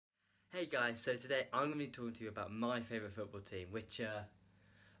Hey guys, so today I'm going to be talking to you about my favourite football team, which,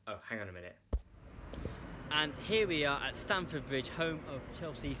 oh, hang on a minute. And here we are at Stamford Bridge, home of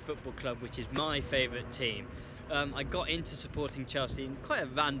Chelsea Football Club, which is my favourite team. I got into supporting Chelsea in quite a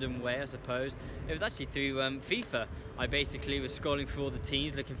random way, I suppose. It was actually through FIFA. I basically was scrolling through all the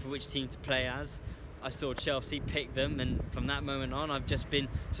teams, looking for which team to play as. I saw Chelsea, picked them, and from that moment on I've just been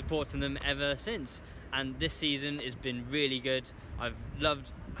supporting them ever since. And this season has been really good. I've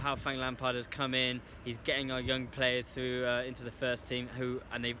loved how Frank Lampard has come in. He's getting our young players through into the first team,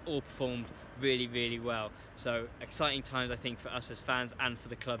 and they've all performed really, really well. So exciting times, I think, for us as fans and for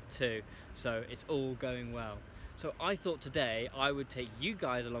the club too. So it's all going well. So I thought today I would take you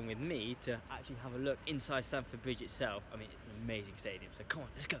guys along with me to actually have a look inside Stamford Bridge itself. I mean, it's an amazing stadium, so come on,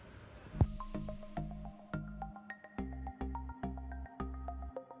 let's go.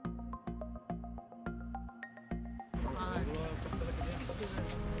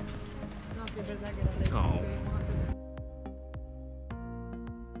 Oh.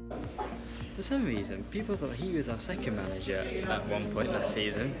 For some reason, people thought he was our second manager at one point last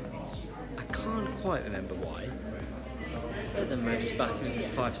season. I can't quite remember why. They're the most battered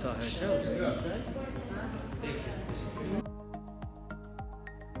 5-star hotels.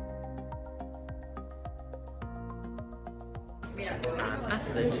 And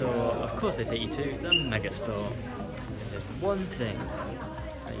after the tour, of course they take you to the mega store. There's one thing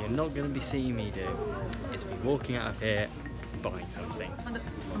that you're not going to be seeing me do, is be walking out of here buying something.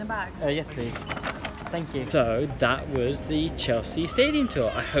 In the bag? Yes please. Thank you. So that was the Chelsea Stadium tour.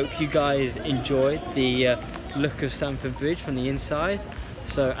 I hope you guys enjoyed the look of Stamford Bridge from the inside.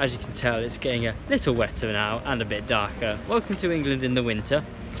 So as you can tell, it's getting a little wetter now and a bit darker. Welcome to England in the winter.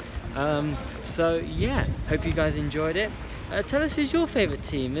 So yeah, hope you guys enjoyed it. Tell us who's your favourite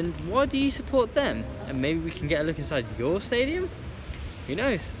team and why do you support them? And maybe we can get a look inside your stadium? Who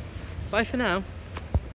knows? Bye for now.